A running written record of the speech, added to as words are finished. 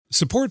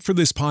Support for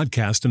this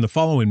podcast and the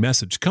following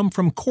message come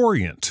from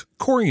Corient.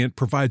 Corient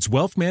provides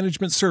wealth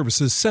management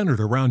services centered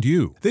around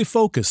you. They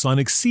focus on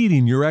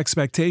exceeding your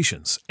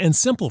expectations and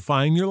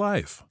simplifying your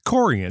life.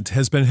 Corient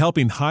has been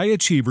helping high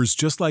achievers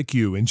just like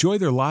you enjoy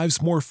their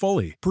lives more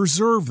fully,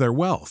 preserve their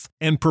wealth,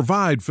 and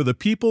provide for the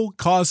people,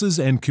 causes,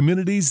 and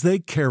communities they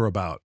care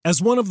about. As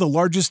one of the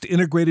largest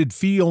integrated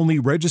fee-only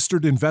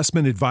registered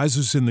investment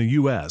advisors in the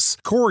U.S.,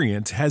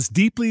 Corient has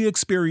deeply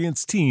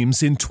experienced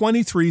teams in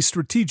 23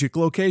 strategic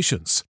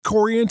locations.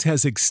 Corient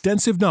has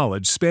extensive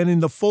knowledge spanning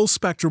the full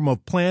spectrum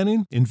of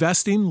planning,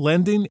 investing,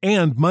 lending,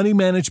 and money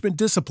management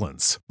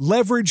disciplines.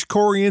 Leverage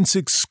Corient's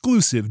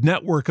exclusive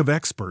network of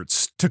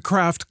experts to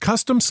craft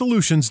custom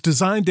solutions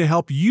designed to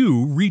help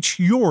you reach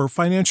your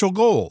financial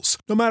goals,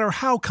 no matter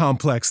how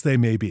complex they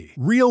may be.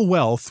 Real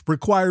wealth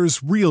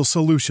requires real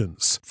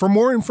solutions. For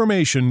more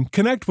information,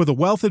 connect with a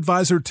wealth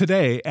advisor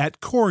today at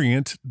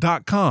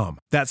Corient.com.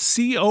 That's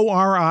Corient.com.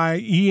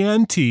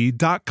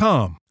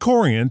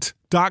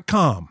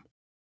 Corient.com.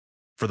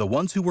 For the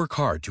ones who work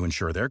hard to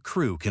ensure their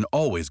crew can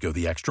always go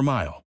the extra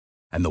mile,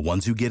 and the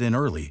ones who get in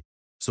early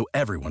so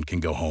everyone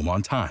can go home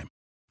on time,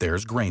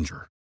 there's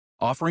Grainger,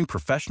 offering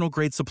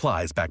professional-grade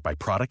supplies backed by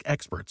product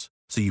experts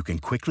so you can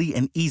quickly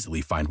and easily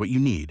find what you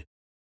need.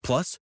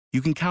 Plus,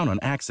 you can count on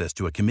access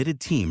to a committed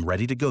team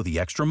ready to go the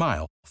extra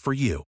mile for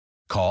you.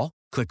 Call,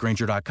 click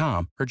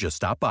Grainger.com, or just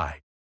stop by.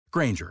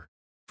 Grainger,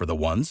 for the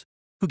ones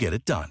who get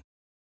it done.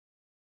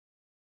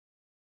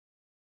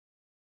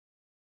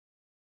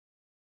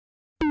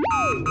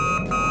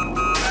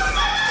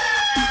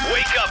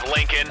 Wake up,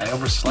 Lincoln. I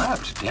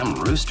overslept. Damn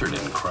rooster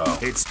didn't crow.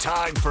 It's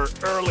time for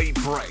Early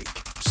Break,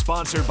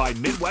 sponsored by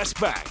Midwest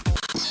Bank.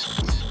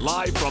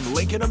 Live from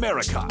Lincoln,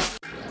 America.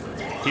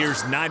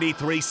 Here's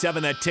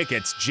 93.7 The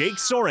Ticket's Jake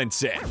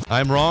Sorensen.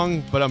 I'm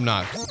wrong, but I'm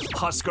not.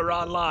 Husker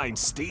Online,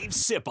 Steve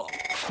Sipple.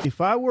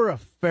 If I were a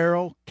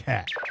feral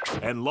cat.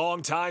 And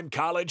longtime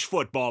college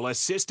football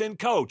assistant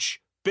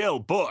coach, Bill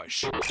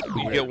Bush.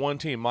 You get one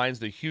team. Mine's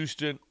the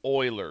Houston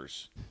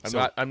Oilers.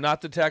 I'm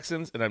not the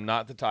Texans, and I'm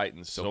not the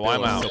Titans, so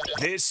I'm out.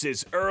 This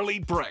is Early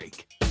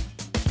Break.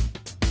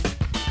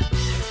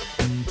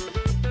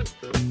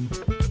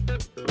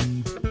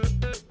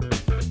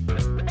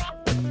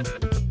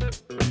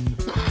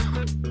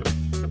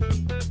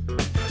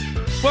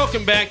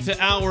 Welcome back to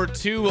Hour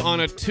 2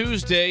 on a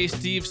Tuesday.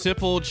 Steve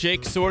Sipple,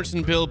 Jake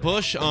Sorensen, Bill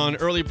Bush on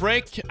Early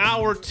Break.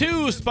 Hour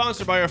 2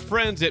 sponsored by our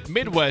friends at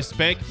Midwest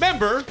Bank.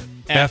 Member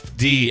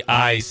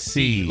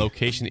FDIC.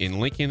 Location in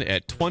Lincoln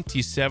at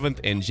 27th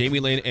and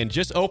Jamie Lane, and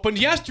just opened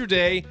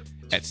yesterday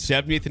at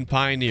 70th and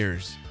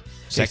Pioneers.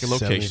 Second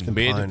location,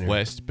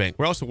 Midwest Bank.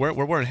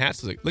 We're wearing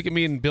hats. Look at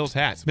me and Bill's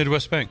hats.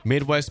 Midwest Bank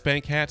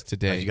hats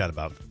today. You got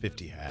about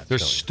 50 hats.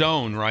 There's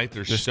stone, right?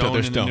 There's stone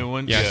in the new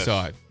one. Yeah, yes. I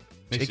saw it.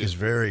 Jake is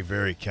very,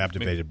 very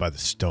captivated by the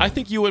stone. I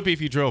think you would be if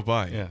you drove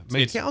by. Yeah,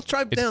 I'll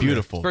drive down. It's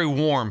beautiful. It's very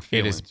warm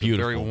feeling. It is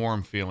beautiful. It's a very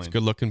warm feeling. It's a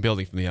good-looking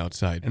building from the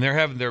outside. And they're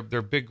having their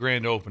big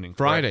grand opening.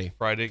 Friday.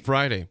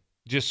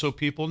 Just so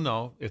people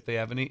know, if they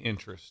have any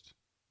interest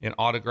in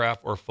autograph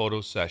or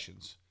photo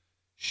sessions,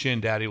 Shin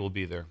Daddy will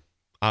be there.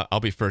 I'll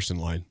be first in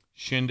line.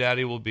 Shin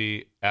Daddy will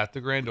be at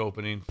the grand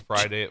opening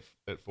Friday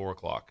at 4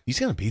 o'clock. He's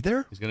going to be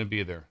there? He's going to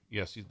be there.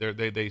 Yes,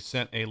 they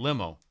sent a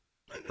limo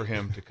for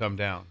him to come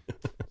down.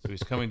 So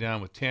he's coming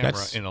down with Tamara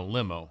in a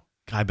limo.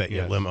 I bet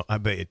you a limo. I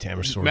bet you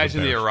Tamara's sort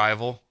Imagine the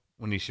arrival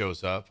when he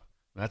shows up.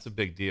 That's a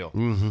big deal.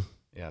 Mm-hmm.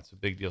 Yeah, it's a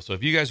big deal. So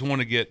if you guys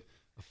want to get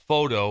a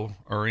photo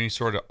or any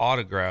sort of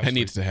autograph, that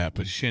needs to happen.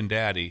 With Shin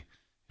Daddy,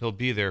 he'll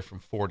be there from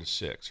 4 to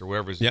 6 or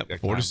wherever.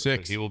 4 to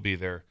 6. He will be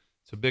there.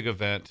 It's a big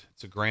event.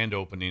 It's a grand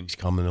opening. He's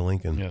coming to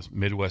Lincoln. Yes,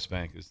 Midwest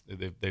Bank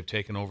they've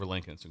taken over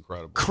Lincoln. It's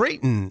incredible.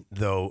 Creighton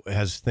though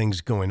has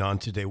things going on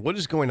today. What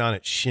is going on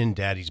at Shin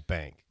Daddy's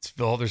Bank?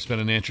 There's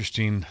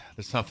been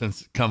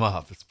something's come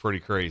up. It's pretty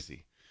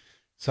crazy.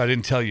 So I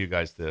didn't tell you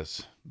guys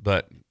this,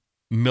 but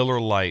Miller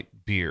Lite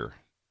beer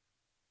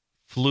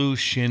flew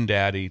Shin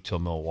Daddy to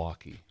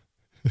Milwaukee.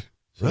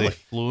 So Really? They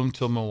flew him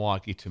to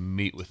Milwaukee to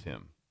meet with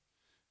him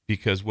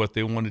because what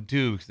they want to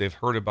do, because they've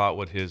heard about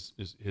what his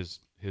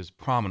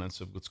prominence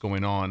of what's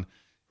going on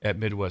at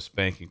Midwest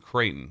Bank in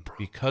Creighton.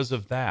 Because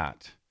of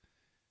that,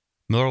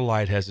 Miller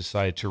Lite has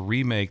decided to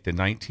remake the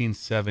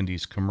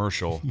 1970s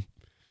commercial,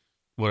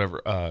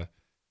 whatever,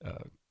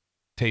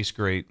 tastes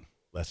great,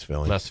 less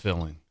filling.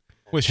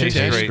 With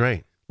tastes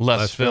great,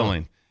 less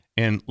filling.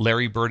 And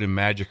Larry Bird and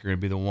Magic are going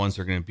to be the ones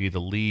that are going to be the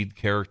lead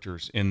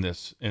characters in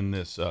this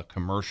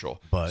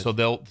commercial. So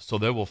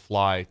they will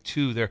fly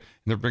to there, and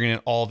they're bringing in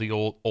all the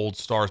old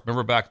stars.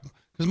 Remember back,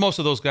 because most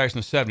of those guys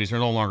in the 70s are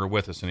no longer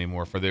with us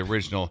anymore for the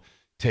original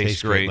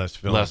Taste Great,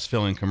 less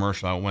filling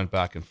commercial. I went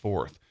back and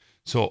forth.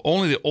 So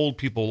only the old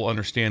people will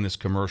understand this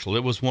commercial.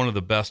 It was one of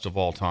the best of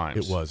all time.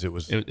 It was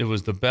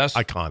the best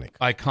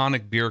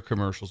iconic beer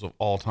commercials of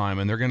all time,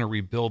 and they're going to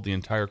rebuild the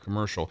entire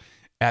commercial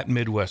at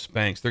Midwest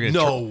Bank. They're going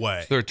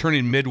to they're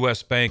turning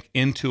Midwest Bank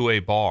into a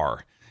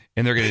bar,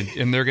 and they're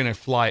going to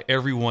fly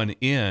everyone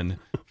in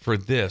for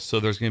this. So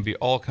there's going to be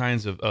all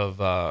kinds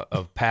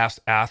of past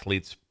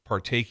athletes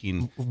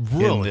partaking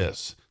in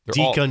this.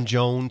 Deacon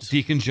Jones.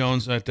 Deacon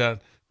Jones.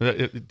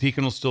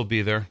 Deacon will still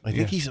be there. I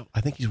think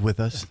he's with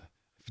us.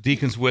 If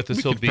Deacon's with us,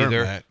 he'll be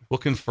there. That. We'll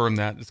confirm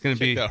that. It's going to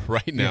be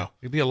right now.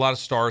 There'll be a lot of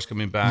stars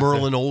coming back.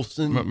 Merlin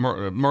Olsen.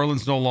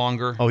 Merlin's no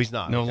longer. Oh, he's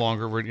not. No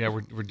longer.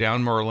 We're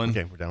down Merlin.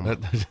 Okay, we're down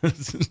Merlin.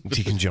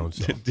 Deacon Jones.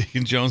 Though.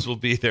 Deacon Jones will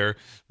be there.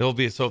 They'll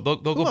go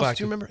Who else? back.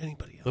 Do you remember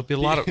anybody else? There'll be a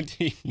lot of.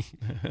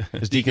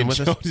 Is Deacon with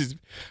us? Jones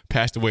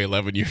passed away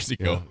 11 years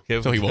ago,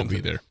 so he won't be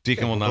there.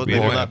 Deacon will not be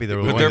Will there. not be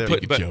there.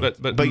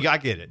 But I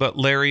get it. But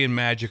Larry and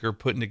Magic are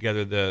putting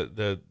together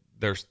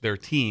their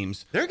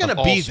teams. They're going to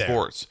all be there.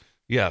 Sports.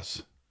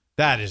 Yes.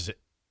 That is it.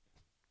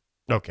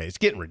 Okay, it's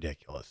getting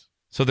ridiculous.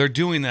 So they're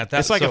doing that.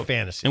 That's it's like a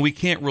fantasy. And we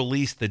can't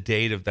release the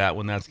date of that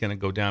when that's going to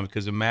go down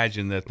because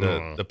imagine that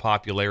the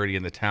popularity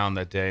in the town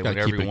that day when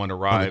everyone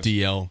arrives. On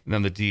the DL. And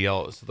then the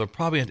DL. So they'll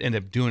probably end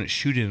up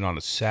shooting it on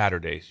a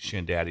Saturday,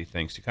 Shin Daddy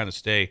thinks, to kind of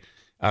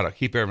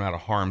keep everyone out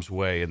of harm's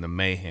way in the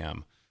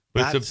mayhem.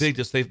 But it's a big,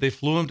 they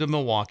flew him to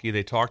Milwaukee,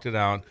 they talked it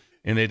out,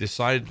 and they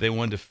decided they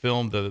wanted to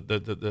film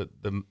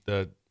the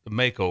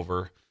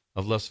makeover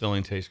of Less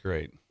Filling Tastes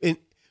Great.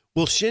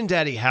 Will Shin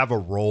Daddy have a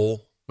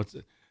role?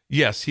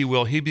 Yes, he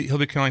will. He'll be kind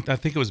of like, I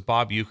think it was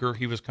Bob Euchre.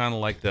 He was kind of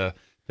like the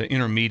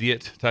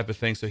intermediate type of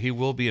thing. So he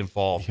will be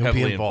involved.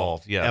 Heavily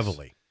involved. Yes.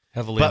 Heavily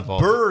involved. But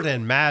Bird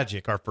and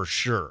Magic are for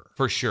sure.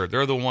 For sure.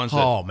 They're the ones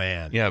that. Oh,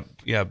 man. Yeah.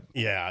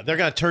 Yeah. They're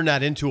going to turn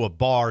that into a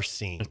bar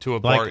scene. Into a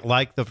bar.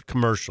 Like the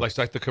commercial. Like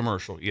the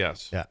commercial,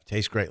 yes. Yeah.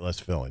 Tastes great, less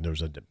filling. There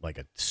was a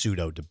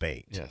pseudo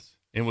debate. Yes.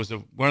 It was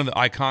one of the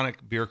iconic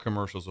beer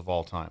commercials of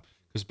all time.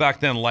 Because back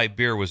then, light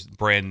beer was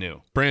brand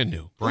new. Brand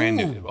new.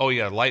 Oh,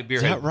 yeah. Light beer.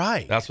 Is that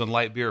right? That's when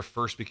light beer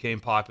first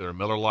became popular.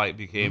 Miller Lite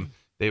became,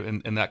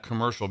 and that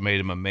commercial made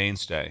him a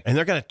mainstay. And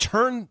they're going to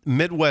turn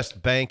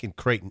Midwest Bank and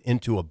Creighton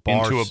into a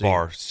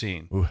bar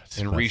scene. Ooh,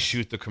 and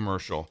reshoot the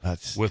commercial.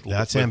 That's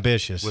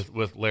ambitious.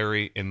 With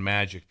Larry and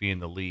Magic being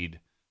the lead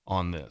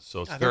on this.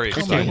 So it's very I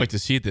exciting. can't wait to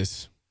see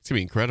this. It's going to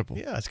be incredible.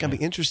 Yeah, it's going to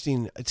be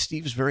interesting.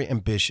 Steve is very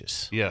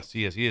ambitious. Yes,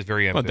 he is. He is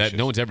very ambitious.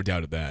 No one's ever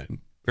doubted that.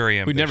 Very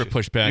ambitious. We'd never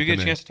push back. You get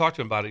a chance to talk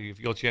to him about it. You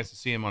get a chance to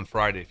see him on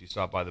Friday if you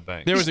stop by the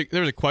bank. There was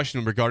a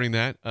question regarding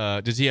that.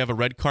 Does he have a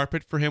red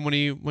carpet for him when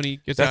he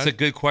gets out? That's a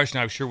good question.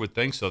 I sure would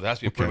think so. That has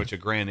to be pretty much a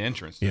grand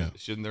entrance. Yeah.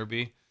 Shouldn't there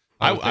be?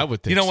 I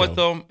would think. You know so. what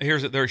though?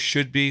 There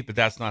should be, but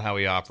that's not how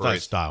he operates. It's not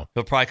his style.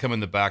 He'll probably come in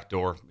the back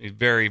door. He's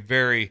very,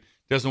 very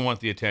doesn't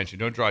want the attention.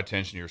 Don't draw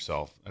attention to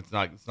yourself. It's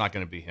not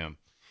going to be him.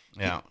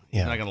 Yeah.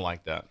 He's not going to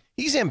like that.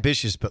 He's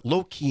ambitious, but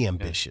low-key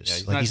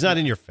ambitious. Yeah, he's not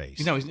in your face.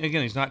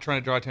 He's not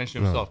trying to draw attention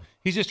to himself.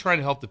 He's just trying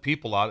to help the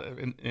people out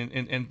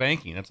in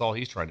banking. That's all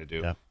he's trying to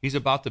do. Yeah. He's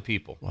about the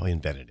people. Well, he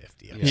invented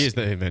FDIC. Yeah. He is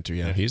the inventor,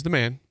 yeah. He's the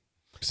man.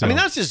 So. I mean,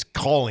 that's his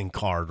calling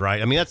card,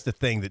 right? I mean, that's the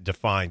thing that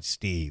defines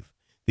Steve.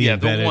 The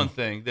one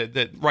thing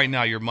that right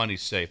now your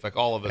money's safe. Like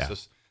all of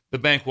us, the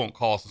bank won't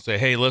call us and say,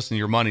 hey, listen,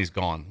 your money's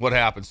gone. What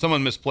happened?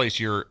 Someone misplaced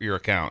your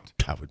account.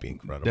 That would be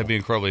incredible. That'd be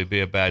incredible. It'd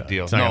be a bad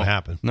deal. It's not going to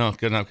happen. No,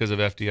 not because of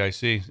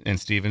FDIC, and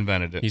Steve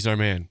invented it. He's our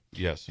man.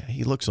 Yes. Yeah,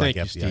 he looks like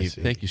FDIC.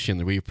 Steve. Thank you,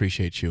 Schindler. We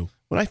appreciate you.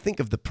 When I think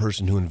of the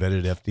person who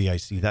invented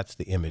FDIC, that's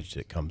the image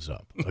that comes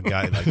up. A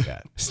guy like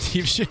that.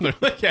 Steve Schindler.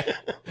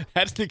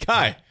 That's the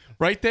guy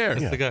right there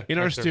the guy in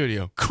right our there.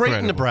 studio.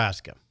 Creighton,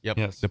 Nebraska. Yep.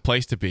 Yes. The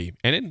place to be.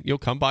 And then you'll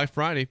come by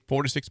Friday,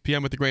 4 to 6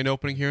 p.m. at the grand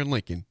opening here in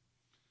Lincoln.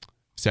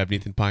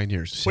 70th and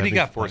Pioneers. What do you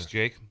got for us,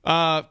 Jake?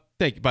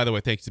 Thank you. By the way,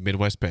 thanks to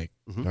Midwest Bank.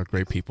 They're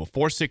great people.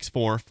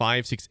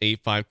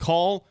 464-5685.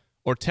 Call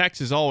or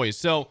text as always.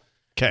 So,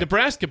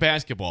 Nebraska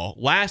basketball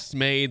last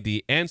made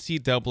the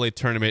NCAA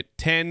tournament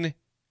 10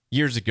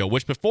 years ago,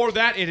 which before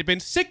that it had been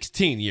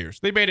 16 years.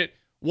 They made it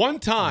one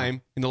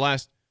time in the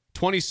last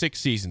 26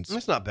 seasons.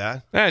 That's not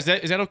bad. Is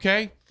that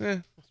okay?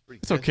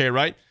 It's okay,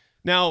 right?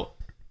 Now,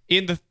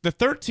 in the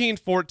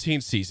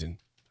 13-14 season,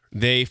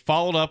 they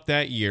followed up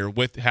that year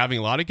with having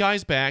a lot of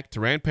guys back,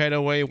 Teran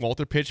Petaway,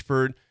 Walter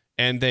Pitchford,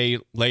 and they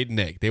laid an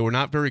egg. They were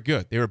not very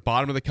good. They were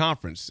bottom of the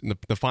conference, in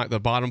the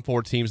bottom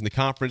 4 teams in the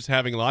conference,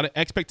 having a lot of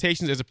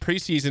expectations as a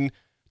preseason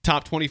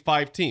top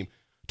 25 team.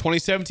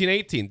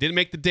 2017-18, didn't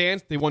make the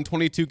dance. They won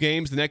 22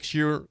 games. The next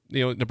year,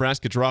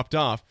 Nebraska dropped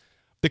off.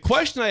 The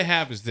question I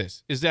have is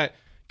this, is that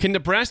can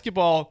Nebraska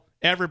ball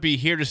ever be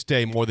here to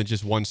stay more than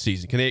just one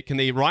season? Can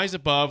they rise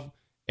above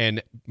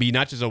and be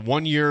not just a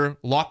one-year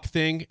lock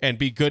thing and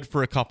be good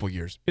for a couple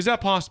years? Is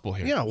that possible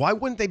here? Yeah, why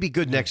wouldn't they be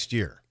good next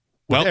year?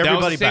 Well,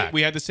 everybody back.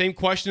 We had the same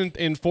question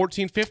in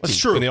 14-15. That's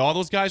true. When all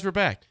those guys were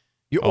back.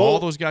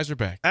 Those guys are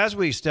back. As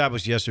we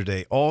established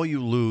yesterday, all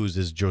you lose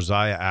is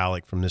Josiah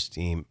Alec from this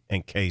team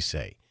and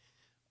Casey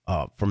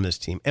from this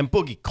team and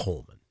Boogie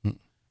Coleman.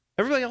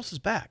 Everybody else is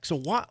back. So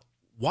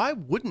why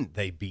wouldn't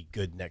they be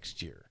good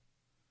next year?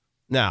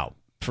 Now,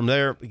 from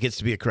there, it gets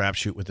to be a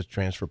crapshoot with the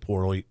transfer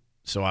portal.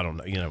 So I don't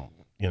know.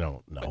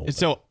 No.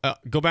 So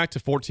go back to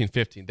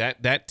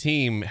 14-15. That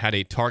team had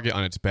a target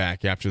on its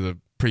back after the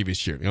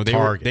previous year.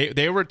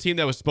 They were a team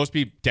that was supposed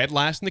to be dead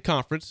last in the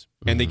conference,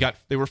 and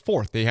they were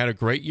 4th. They had a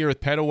great year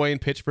with Petaway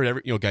and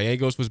Pitchford.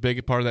 Gallegos was big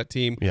a part of that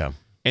team. Yeah,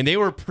 and they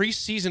were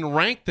preseason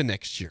ranked the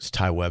next year. It's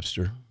Ty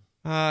Webster.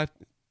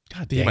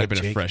 God He damn might have been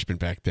Jake. a freshman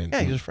back then.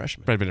 Yeah, he was a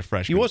freshman. Might have been a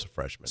freshman. He was a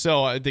freshman.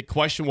 So the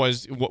question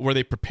was, were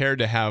they prepared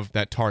to have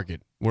that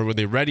target? Were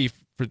they ready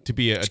to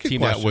be a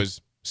team that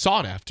was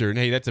sought after? And,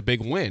 hey, that's a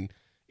big win.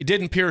 It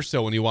didn't appear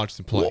so when you watched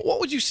them play. What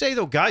would you say,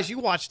 though, guys? You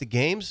watch the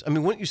games. I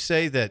mean, wouldn't you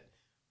say that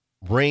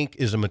Rink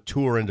is a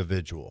mature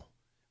individual?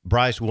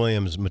 Bryce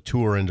Williams,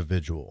 mature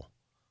individual.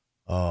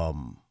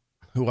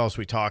 Who else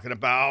are we talking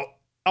about?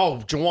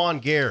 Oh,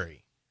 Juwan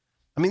Gary.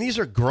 I mean, these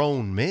are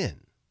grown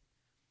men.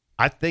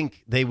 I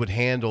think they would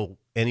handle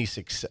any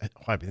success.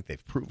 I think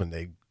they've proven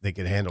they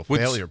could handle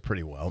failure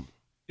pretty well.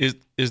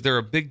 Is there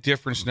a big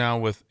difference now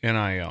with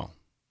NIL?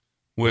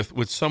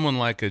 With someone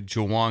like a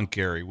Juwan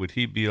Gary, would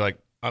he be like,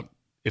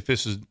 if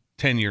this is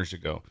 10 years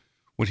ago,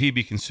 would he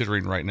be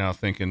considering right now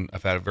thinking,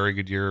 I've had a very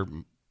good year,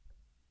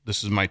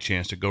 this is my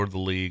chance to go to the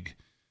league?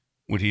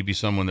 Would he be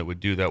someone that would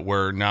do that?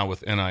 Where now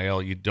with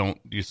NIL,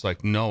 it's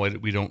like, no,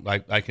 we don't.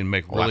 I can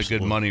make really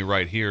good money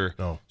right here.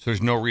 No. So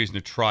there's no reason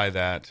to try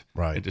that.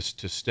 Right. And just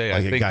to stay.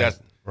 Like I think that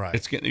right.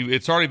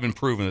 it's already been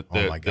proven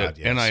that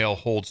yes. NIL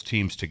holds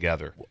teams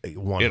together.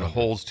 100. It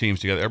holds teams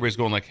together. Everybody's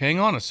going like, hang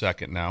on a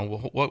second now.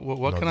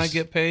 What can I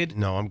get paid?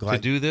 No, I'm glad to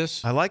do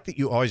this. I like that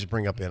you always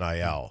bring up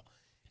NIL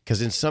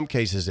because in some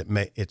cases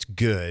it's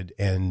good,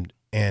 and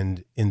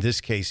in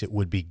this case it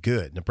would be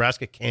good.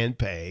 Nebraska can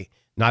pay.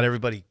 Not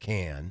everybody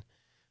can.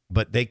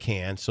 But they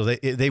can, so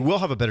they will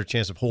have a better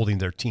chance of holding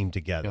their team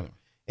together. Yeah.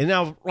 And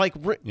now, like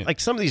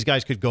some of these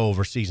guys could go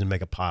overseas and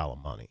make a pile of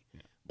money,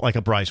 like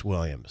a Bryce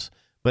Williams.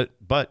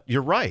 But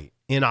you're right,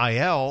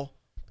 NIL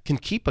can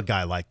keep a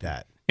guy like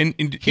that. And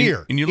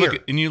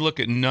you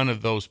look at none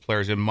of those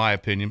players, in my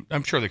opinion.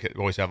 I'm sure they could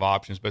always have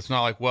options, but it's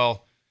not like,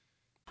 well,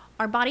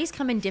 our bodies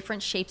come in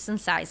different shapes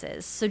and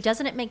sizes, so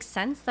doesn't it make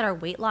sense that our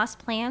weight loss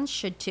plans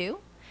should too?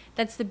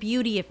 That's the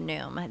beauty of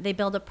Noom. They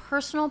build a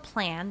personal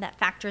plan that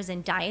factors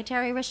in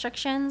dietary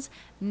restrictions,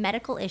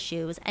 medical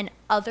issues, and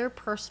other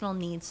personal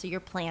needs so your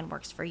plan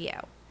works for you.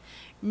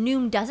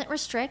 Noom doesn't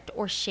restrict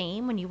or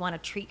shame when you want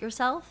to treat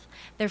yourself.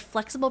 Their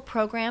flexible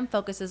program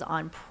focuses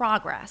on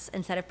progress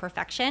instead of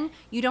perfection.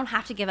 You don't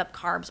have to give up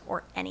carbs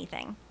or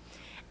anything.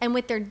 And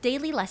with their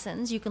daily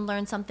lessons, you can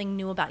learn something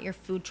new about your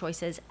food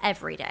choices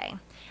every day.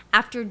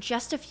 After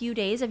just a few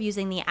days of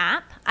using the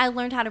app, I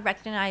learned how to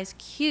recognize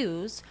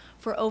cues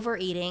for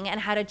overeating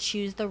and how to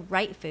choose the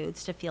right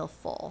foods to feel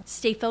full.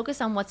 Stay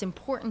focused on what's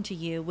important to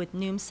you with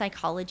Noom's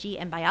psychology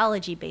and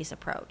biology-based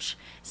approach.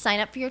 Sign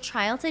up for your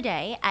trial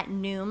today at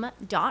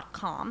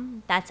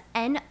Noom.com. That's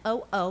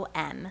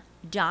Noom.com.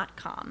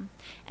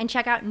 And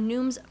check out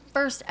Noom's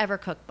first ever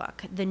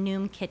cookbook, The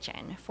Noom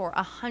Kitchen, for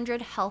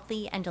 100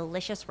 healthy and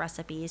delicious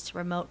recipes to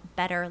promote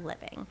better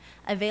living.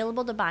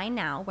 Available to buy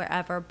now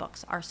wherever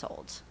books are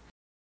sold.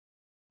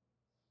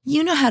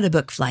 You know how to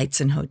book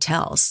flights and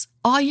hotels.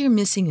 All you're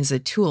missing is a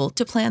tool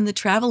to plan the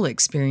travel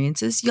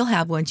experiences you'll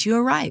have once you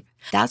arrive.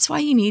 That's why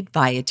you need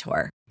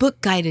Viator.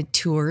 Book guided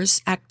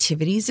tours,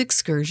 activities,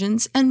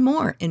 excursions, and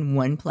more in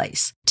one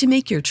place to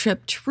make your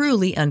trip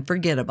truly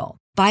unforgettable.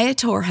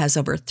 Viator has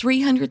over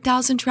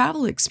 300,000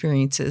 travel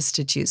experiences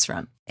to choose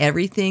from.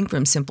 Everything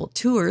from simple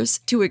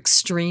tours to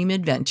extreme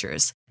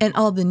adventures and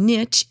all the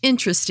niche,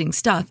 interesting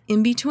stuff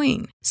in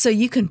between. So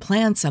you can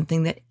plan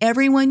something that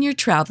everyone you're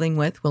traveling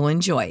with will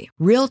enjoy.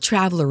 Real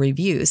traveler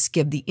reviews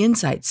give the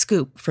inside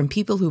scoop from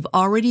people who've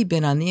already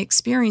been on the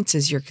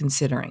experiences you're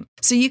considering.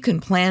 So you can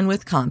plan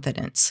with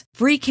confidence.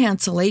 Free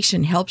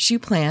cancellation helps you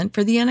plan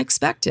for the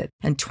unexpected.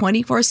 And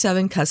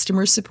 24/7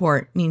 customer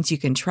support means you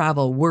can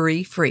travel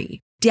worry-free.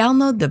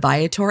 Download the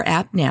Viator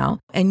app now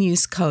and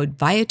use code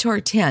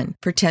Viator10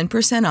 for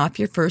 10% off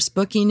your first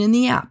booking in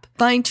the app.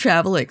 Find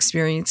travel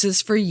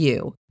experiences for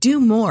you. Do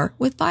more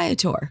with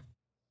Viator.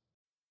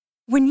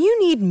 When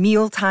you need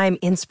mealtime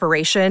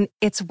inspiration,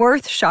 it's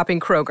worth shopping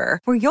Kroger,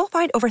 where you'll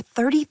find over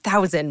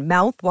 30,000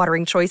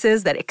 mouth-watering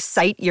choices that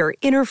excite your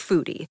inner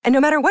foodie. And no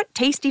matter what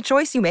tasty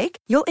choice you make,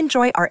 you'll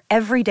enjoy our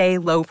everyday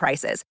low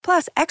prices,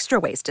 plus extra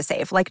ways to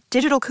save, like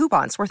digital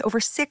coupons worth over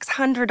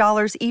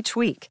 $600 each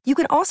week. You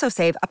can also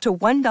save up to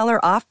 $1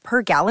 off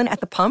per gallon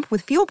at the pump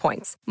with fuel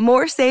points.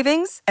 More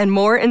savings and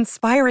more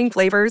inspiring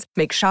flavors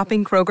make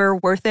shopping Kroger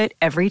worth it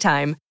every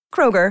time.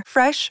 Kroger,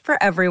 fresh for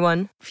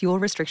everyone. Fuel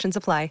restrictions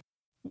apply.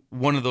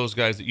 One of those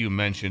guys that you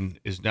mentioned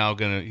is now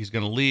he's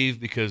gonna leave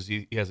because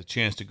he has a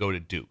chance to go to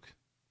Duke.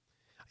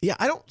 Yeah,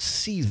 I don't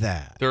see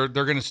that. They're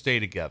gonna stay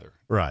together.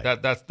 Right.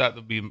 That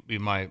would be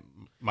my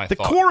the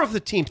thought. core of the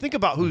team. Think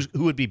about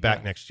who would be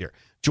back next year.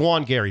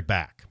 Juwan Gary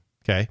back.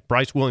 Okay.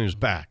 Bryce Williams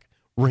back.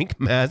 Rink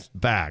Matt's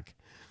back.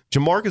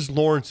 Jamarcus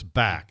Lawrence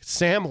back.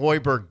 Sam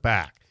Hoiberg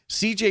back.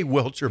 CJ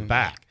Wilcher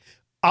back.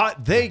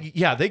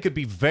 They could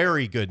be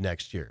very good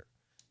next year.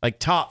 Like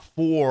top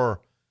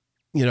 4.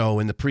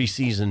 In the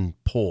preseason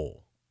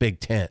poll, Big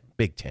Ten.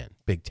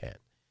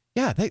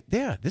 Yeah, I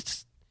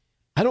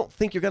don't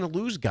think you're going to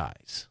lose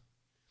guys.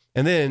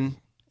 And then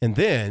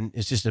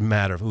it's just a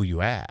matter of who you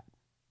add.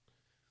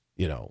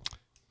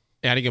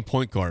 Adding a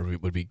point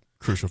guard would be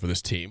crucial for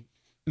this team.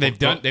 They've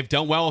done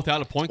well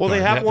without a point guard. Well,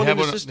 they have one in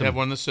the system. system. They have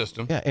one in the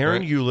system. Yeah,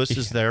 Aaron Eulis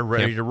is there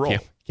ready to roll.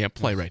 Can't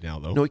play right now,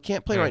 though. No, he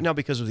can't play right now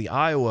because of the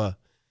Iowa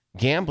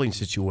gambling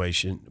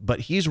situation,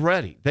 but he's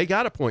ready. They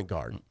got a point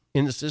guard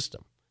in the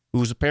system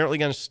who's apparently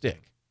going to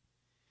stick.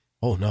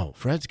 Oh, no.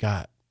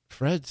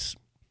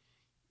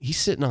 He's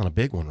sitting on a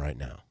big one right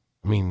now.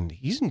 I mean,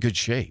 he's in good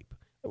shape.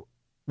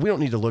 We don't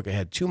need to look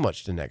ahead too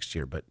much to next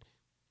year, but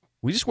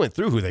we just went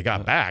through who they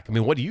got back. I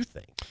mean, what do you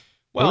think?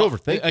 Well,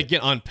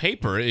 again, on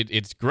paper,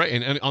 it's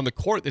great. And on the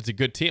court, it's a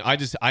good team.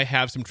 I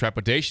have some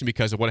trepidation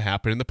because of what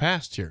happened in the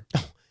past year.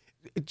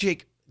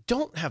 Jake,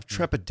 don't have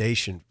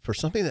trepidation for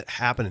something that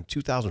happened in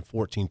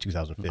 2014,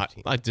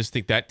 2015. I just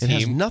think that team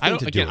has nothing to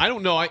do with it. I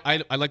don't know.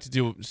 I'd like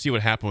to see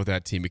what happened with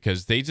that team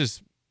because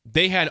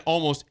they had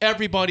almost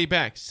everybody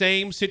back.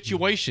 Same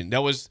situation.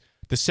 That was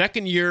the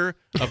second year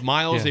of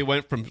Miles. Yeah. They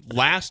went from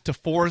last to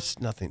fourth.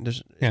 Nothing.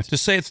 To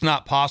say it's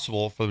not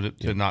possible for them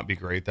to not be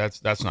great,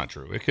 that's not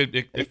true. It could.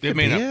 It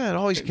may not. Yeah, it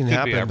always can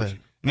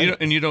happen.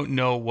 And you don't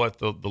know what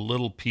the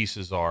little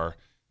pieces are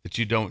that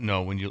you don't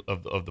know when you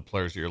of the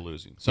players that you're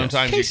losing.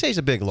 Sometimes Casey's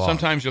a big loss.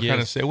 Sometimes you'll kind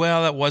of say,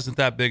 "Well, that wasn't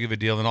that big of a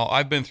deal." And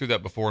I've been through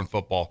that before in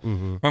football.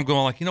 Mm-hmm. Where I'm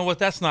going like, you know what?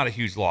 That's not a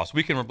huge loss.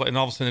 We can replace. And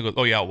all of a sudden they go,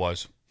 "Oh yeah, it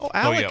was."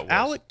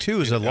 Alec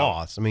too is a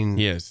loss. I mean,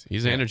 he's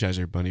an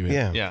energizer bunny.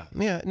 Yeah.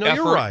 No, Effort,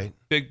 you're right.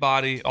 Big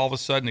body. All of a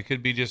sudden, it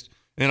could be just.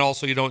 And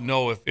also, you don't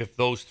know if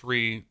those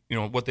three,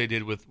 what they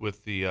did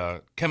with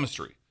the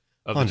chemistry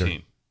of the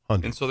team.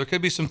 And so there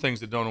could be some things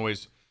that don't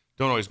always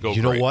go.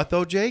 You know what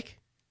though, Jake?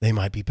 They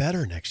might be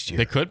better next year.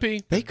 They could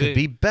be. They could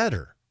be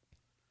better.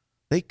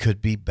 They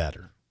could be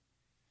better.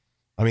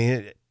 I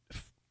mean,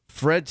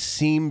 Fred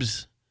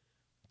seems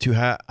to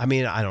have. I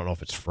mean, I don't know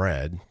if it's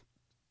Fred.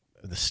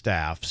 The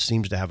staff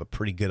seems to have a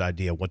pretty good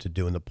idea what to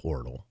do in the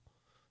portal.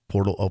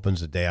 Portal opens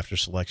the day after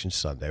Selection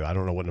Sunday. I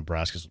don't know what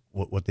Nebraska's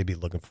what they'd be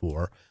looking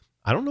for.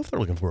 I don't know if they're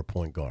looking for a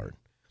point guard.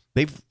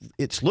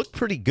 It's looked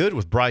pretty good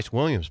with Bryce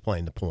Williams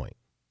playing the point,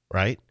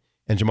 right?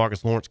 And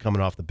Jamarcus Lawrence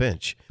coming off the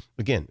bench.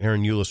 Again,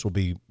 Aaron Eulis will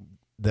be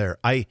there.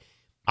 I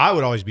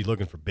would always be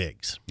looking for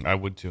bigs. I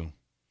would too.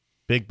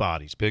 Big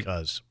bodies. Big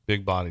bodies.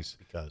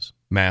 Because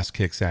mass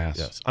kicks ass.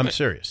 Yes, I'm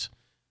serious.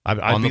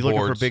 I'd be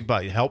looking for big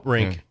bodies. Help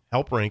rink.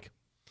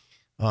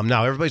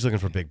 Now everybody's looking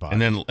for big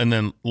bodies. And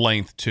then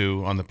length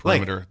too on the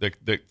perimeter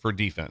for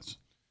defense.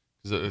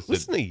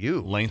 Listen to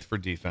you. Length for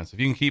defense. If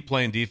you can keep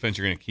playing defense,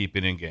 you're going to keep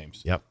it in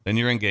games. Yep. Then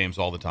you're in games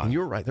all the time. And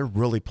you're right. They're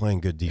really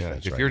playing good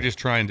defense. If you're just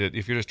trying to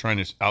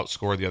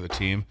outscore the other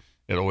team,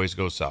 it always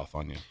goes south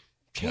on you.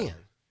 Can.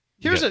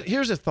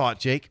 Here's a thought,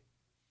 Jake.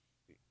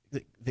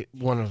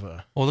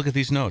 Well, look at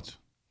these notes.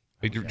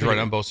 You're right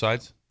on both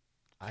sides.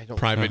 I don't.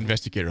 Private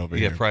investigator over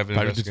here. Yeah, private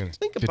investigator.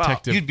 Think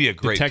about you'd be a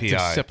great Detective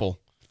PI. Sipple.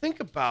 Think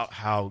about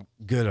how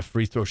good a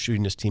free throw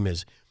shooting this team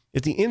is.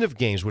 At the end of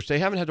games, which they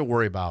haven't had to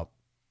worry about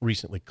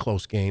recently,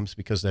 close games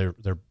because they're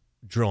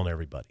drilling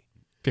everybody.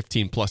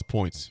 15-plus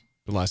points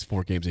the last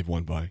 4 games they've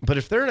won by. But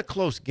if they're in a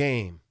close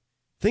game,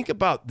 think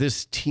about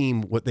this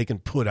team, what they can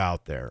put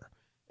out there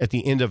at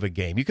the end of a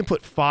game. You can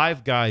put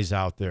 5 guys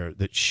out there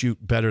that shoot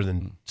better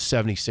than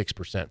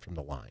 76% from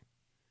the line.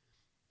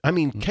 I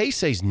mean,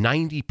 Casey's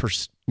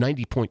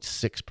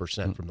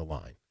 90.6% from the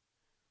line.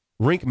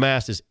 Rink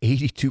Mass is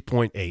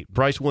 82.8.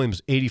 Bryce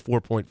Williams,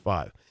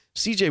 84.5.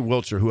 C.J.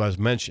 Wiltshire, who I was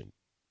mentioned,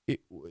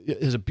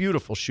 is a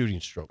beautiful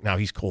shooting stroke. Now,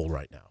 he's cold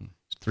right now.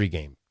 It's a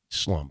 3-game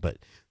slump, but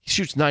he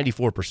shoots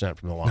 94%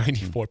 from the line.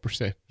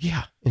 94%.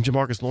 Yeah, and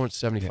Jamarcus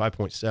Lawrence,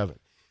 75.7.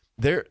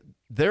 They're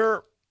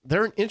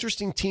an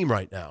interesting team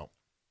right now.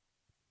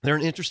 They're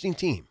an interesting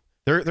team.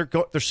 They're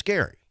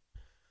scary.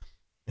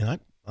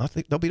 And I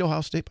think they'll beat Ohio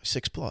State by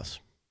 6+.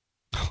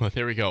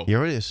 There we go.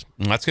 Here it is.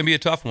 That's going to be a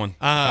tough one.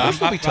 It's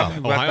going to be tough.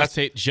 Ohio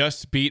State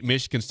just beat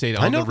Michigan State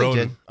on the road.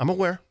 They did. I'm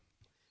aware.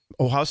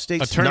 Ohio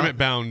State's a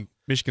tournament-bound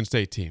Michigan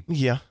State team.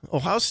 Yeah.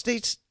 Ohio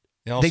State's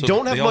they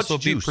don't have much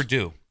juice.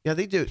 Purdue. Yeah,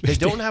 they do. They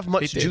don't have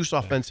much juice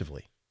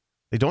offensively.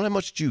 They don't have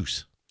much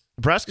juice.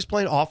 Nebraska's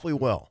playing awfully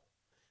well.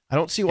 I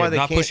don't see why they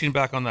not can't. Pushing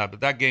back on that, but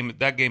that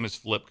game is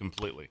flipped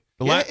completely.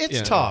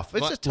 It's tough.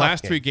 It's a tough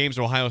last game. 3 games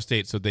are Ohio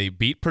State, so they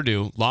beat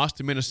Purdue, lost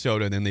to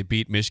Minnesota, and then they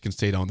beat Michigan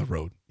State on the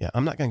road. Yeah,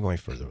 I'm not going to go any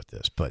further with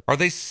this, but are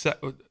they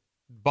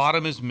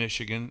bottom is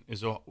Michigan?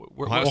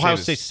 Ohio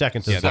State's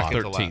second to the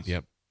bottom. They're 13th.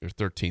 Yep,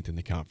 they're 13th in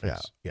the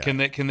conference. Yeah.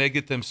 Can they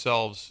get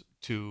themselves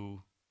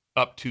to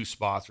up 2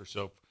 spots or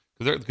so?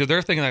 Because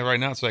they're thinking like right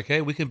now, it's like, hey,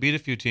 we can beat a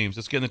few teams.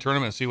 Let's get in the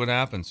tournament and see what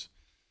happens.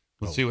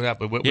 Let's see what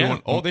happens.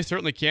 They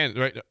certainly can.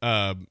 Right?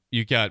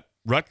 You got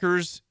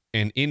Rutgers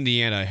and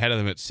Indiana ahead of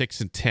them at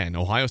 6-10.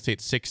 Ohio State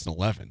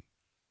 6-11,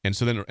 and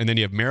then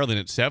you have Maryland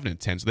at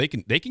 7-10. So they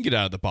can get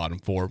out of the bottom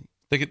 4.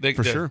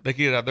 For sure. They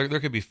can get out.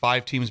 There could be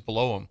 5 teams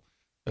below them.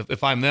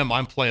 If I'm them,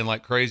 I'm playing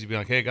like crazy,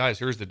 being like, hey guys,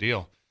 here's the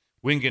deal.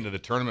 We can get into the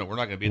tournament. We're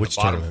not going to be in the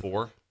bottom 4.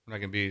 We're not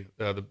going to be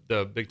the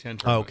Big Ten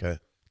tournament. Oh, okay.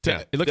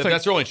 Yeah. It looks like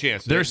that's their only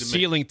chance. Their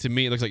ceiling to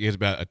me, it looks like it's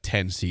about a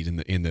 10 seed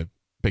in the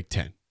Big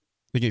Ten.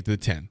 They get to the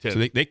 10. So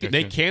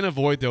they can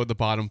avoid the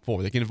bottom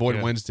 4. They can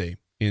avoid Wednesday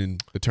in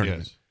the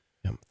tournament. Yes.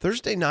 Yeah.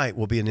 Thursday night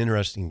will be an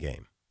interesting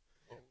game.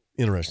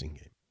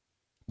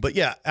 But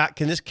yeah,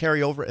 can this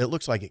carry over? It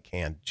looks like it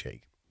can,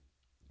 Jake.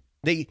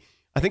 I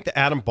think the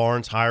Adam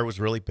Barnes hire was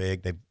really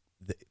big.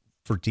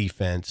 For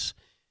defense,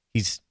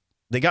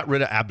 They got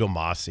rid of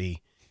Abdelmassi,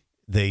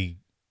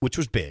 which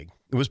was big.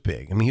 It was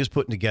big. I mean, he was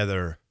putting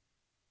together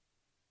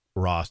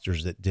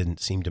rosters that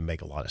didn't seem to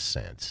make a lot of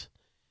sense.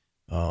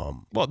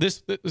 Well,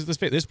 this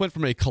went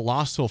from a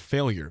colossal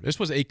failure. This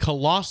was a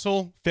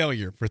colossal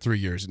failure for 3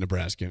 years in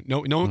Nebraska. No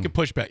one could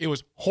push back. It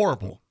was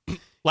horrible.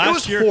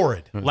 Last year,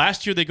 horrid.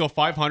 Last year they go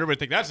 500. We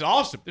think that's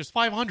awesome. There's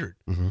 500,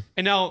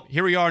 and now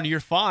here we are in year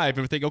 5,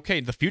 and we think,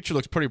 okay, the future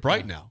looks pretty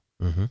bright now.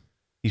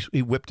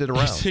 He whipped it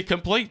around. It's a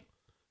complete.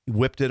 He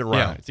whipped it around.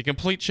 Yeah, it's a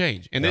complete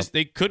change, and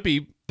they could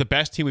be the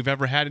best team we've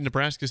ever had in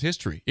Nebraska's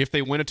history if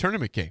they win a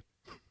tournament game.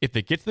 If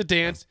they get to the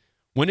dance,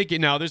 win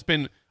it. Now there's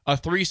been a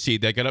 3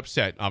 seed that got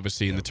upset,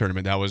 obviously, in the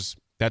tournament.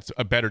 That's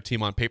a better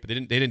team on paper. They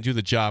didn't do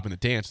the job in the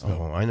dance,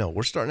 though. Oh, I know.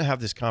 We're starting to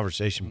have this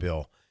conversation,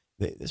 Bill.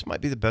 This might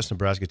be the best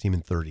Nebraska team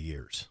in 30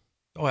 years.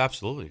 Oh,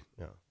 absolutely.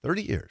 Yeah,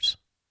 30 years.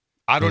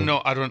 I don't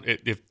know.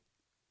 If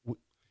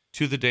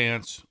to the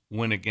dance,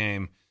 win a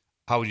game,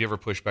 how would you ever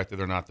push back that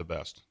they're not the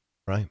best?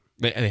 Right.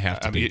 They have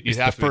to be. You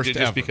have to be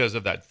just because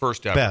of that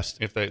first ever. Best.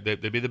 If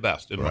they'd be the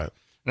best. Right.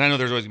 And I know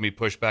there's always going to be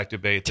pushback,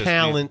 debate. This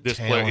Talent.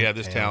 player,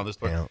 this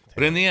player.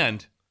 But in the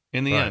end,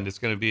 it's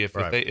going to be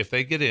if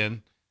they get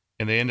in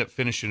and they end up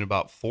finishing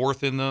about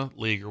 4th in the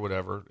league or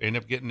whatever, end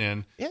up getting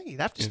in. Yeah, you'd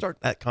have to start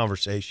that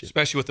conversation,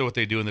 especially with what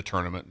they do in the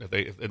tournament.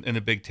 If in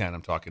the Big Ten,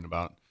 I'm talking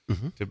about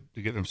to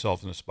get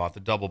themselves in a spot. The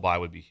double bye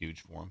would be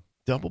huge for them.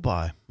 Double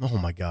bye. Oh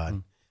my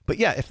God. But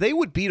yeah, if they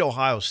would beat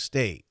Ohio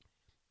State,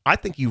 I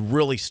think you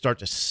really start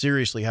to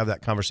seriously have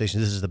that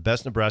conversation. This is the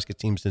best Nebraska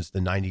team since the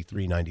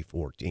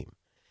 93-94 team.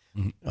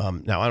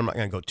 Now, I'm not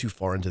going to go too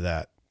far into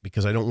that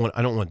because I don't want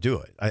to do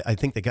it. I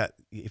think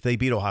if they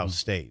beat Ohio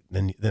State,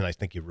 then I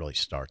think you really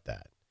start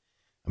that.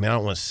 I mean, I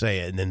don't want to say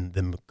it and then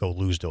them go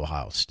lose to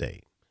Ohio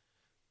State.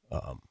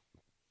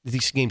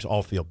 These games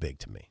all feel big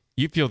to me.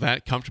 You feel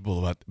that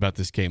comfortable about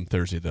this game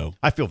Thursday, though?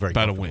 I feel very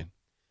about comfortable. A win.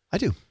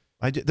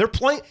 I do. They're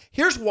playing.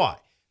 Here's why.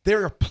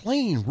 They're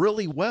playing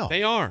really well.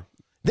 They are.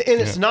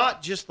 And it's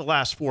not just the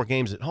last 4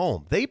 games at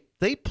home. They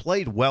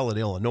played well at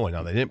Illinois.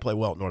 Now, they didn't play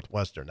well at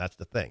Northwestern. That's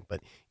the thing.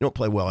 But you don't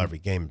play well every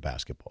game in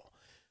basketball.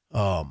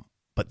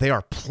 But they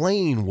are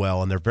playing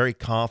well, and they're very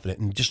confident.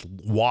 And just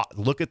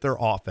look at their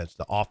offense.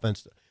 The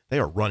offense, they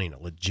are running a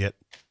legit,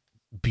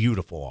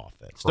 beautiful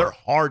offense. They're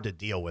hard to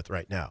deal with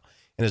right now.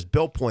 And as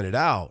Bill pointed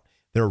out,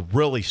 they're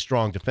really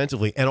strong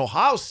defensively. And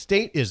Ohio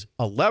State is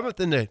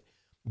 11th in the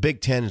Big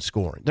Ten in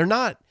scoring. They're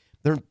not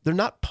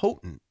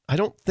potent. I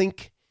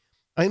think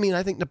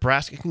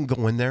Nebraska can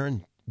go in there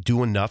and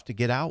do enough to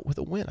get out with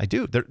a win. I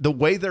do. The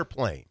way they're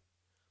playing,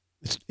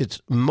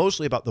 it's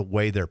mostly about the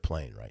way they're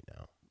playing right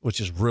now, which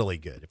is really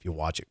good if you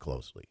watch it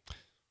closely.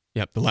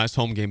 Yep. The last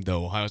home game,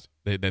 though,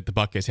 that the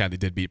Buckeyes had, they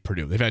did beat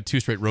Purdue. They've had 2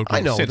 straight road games.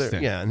 I know. Since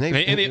then. Yeah, and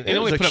they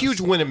only put a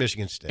huge win at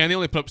Michigan State, and they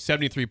only put up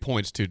 73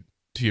 points.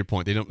 To your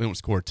point, they don't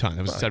score a ton.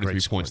 That was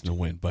 73 points in the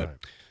win. But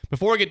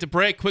before we get to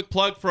break, quick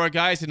plug for our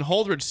guys in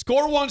Holdridge.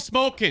 Score One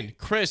Smoking,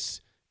 Chris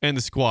and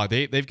the squad.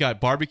 They've got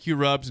barbecue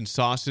rubs and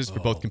sauces for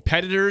both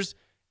competitors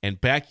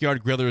and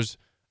backyard grillers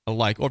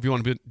alike. Or if you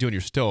want to do it on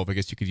your stove, I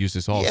guess you could use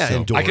this also.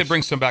 Yeah, I could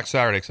bring some back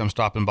Saturday because I'm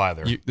stopping by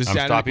there. I'm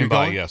stopping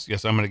by. Yes.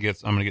 I'm going to get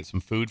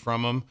some food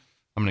from them.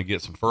 I'm going to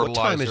get some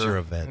fertilizer. What time is your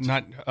event?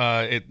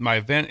 My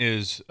event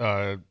is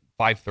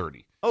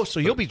 5:30. Oh, so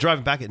you'll be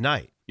driving back at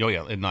night? Oh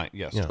yeah, at night.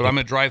 Yes, Yeah. but I'm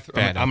going to drive.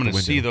 I'm going to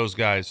see those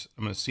guys.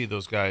 I'm going to see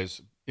those guys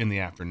in the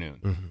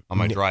afternoon on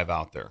my drive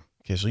out there.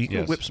 Okay, so you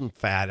can whip some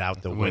fat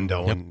out the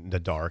window in the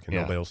dark, and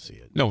nobody will see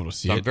it. No one will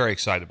see it. I'm very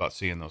excited about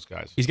seeing those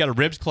guys. He's got a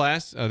ribs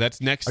class. That's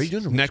next. Are you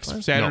doing a ribs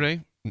class?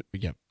 Saturday? No.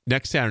 Yeah,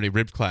 next Saturday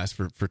ribs class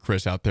for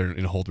Chris out there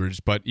in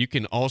Holdridge. But you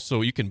can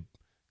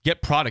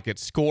get product at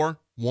Score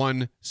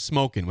One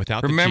Smoking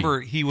without. Remember,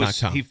 he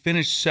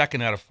finished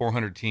second out of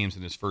 400 teams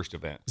in his first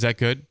event. Is that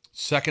good?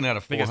 Second out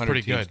of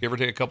 400 teams. Good. Give or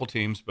take a couple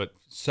teams, but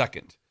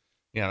second.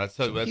 Yeah, that's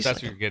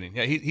what you're getting.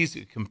 Yeah, he's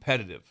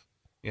competitive.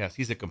 Yes,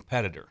 he's a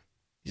competitor.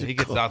 He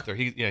gets out there.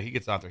 He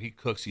gets out there. He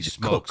cooks. He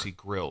smokes. He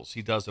grills.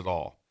 He does it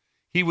all.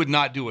 He would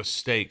not do a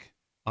steak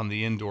on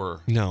the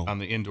indoor. No. On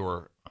the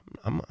indoor.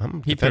 I'm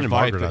he'd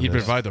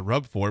provide the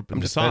rub for it.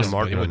 I'm defending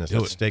Margaret on this.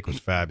 That steak was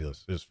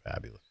fabulous. It was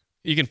fabulous.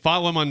 You can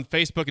follow him on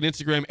Facebook and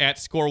Instagram at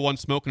Score One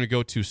Smoking, or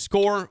go to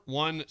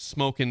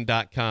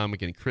scoreonesmoking.com.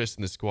 Again, Chris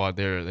and the squad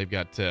there, they've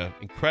got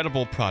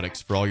incredible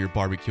products for all your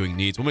barbecuing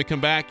needs. When we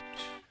come back,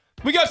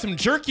 we got some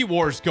jerky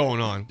wars going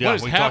on. Yeah, what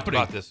is we happening?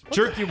 Talked about this.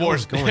 Jerky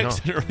wars going on.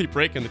 An early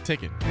break on the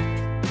ticket.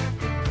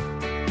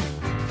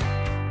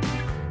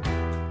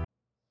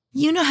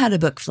 You know how to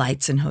book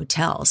flights and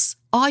hotels.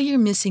 All you're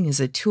missing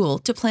is a tool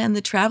to plan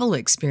the travel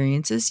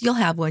experiences you'll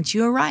have once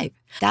you arrive.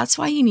 That's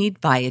why you need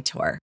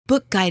Viator.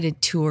 Book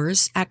guided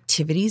tours,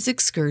 activities,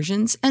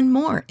 excursions, and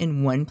more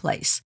in one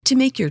place to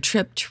make your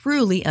trip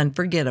truly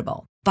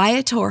unforgettable.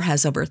 Viator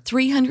has over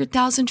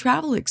 300,000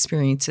 travel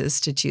experiences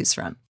to choose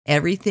from.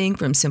 Everything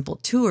from simple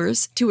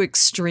tours to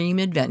extreme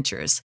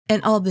adventures,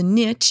 and all the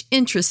niche,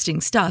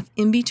 interesting stuff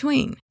in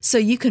between. So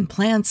you can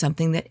plan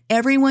something that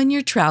everyone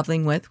you're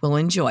traveling with will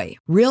enjoy.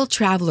 Real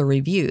traveler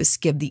reviews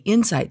give the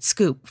inside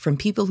scoop from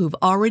people who've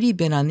already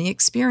been on the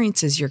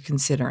experiences you're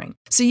considering.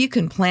 So you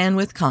can plan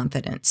with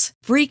confidence.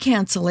 Free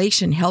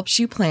cancellation helps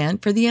you plan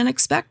for the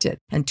unexpected.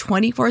 And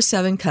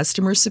 24/7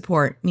 customer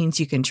support means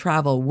you can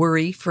travel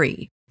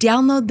worry-free.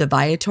 Download the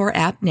Viator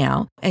app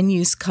now and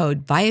use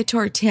code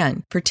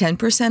Viator10 for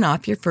 10%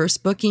 off your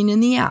first booking in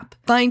the app.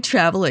 Find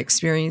travel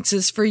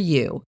experiences for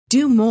you.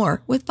 Do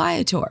more with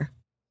Viator.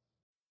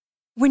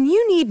 When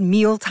you need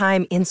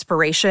mealtime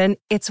inspiration,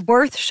 it's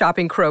worth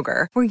shopping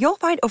Kroger, where you'll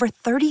find over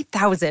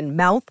 30,000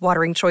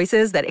 mouth-watering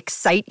choices that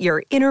excite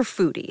your inner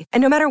foodie.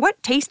 And no matter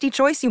what tasty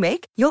choice you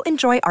make, you'll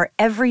enjoy our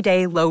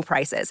everyday low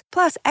prices,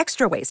 plus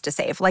extra ways to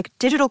save, like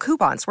digital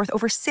coupons worth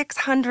over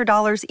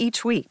 $600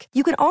 each week.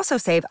 You can also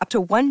save up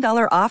to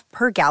 $1 off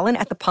per gallon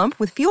at the pump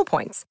with fuel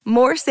points.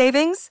 More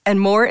savings and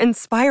more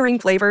inspiring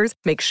flavors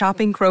make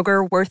shopping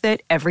Kroger worth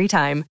it every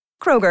time.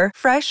 Kroger,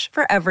 fresh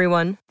for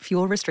everyone.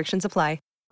 Fuel restrictions apply.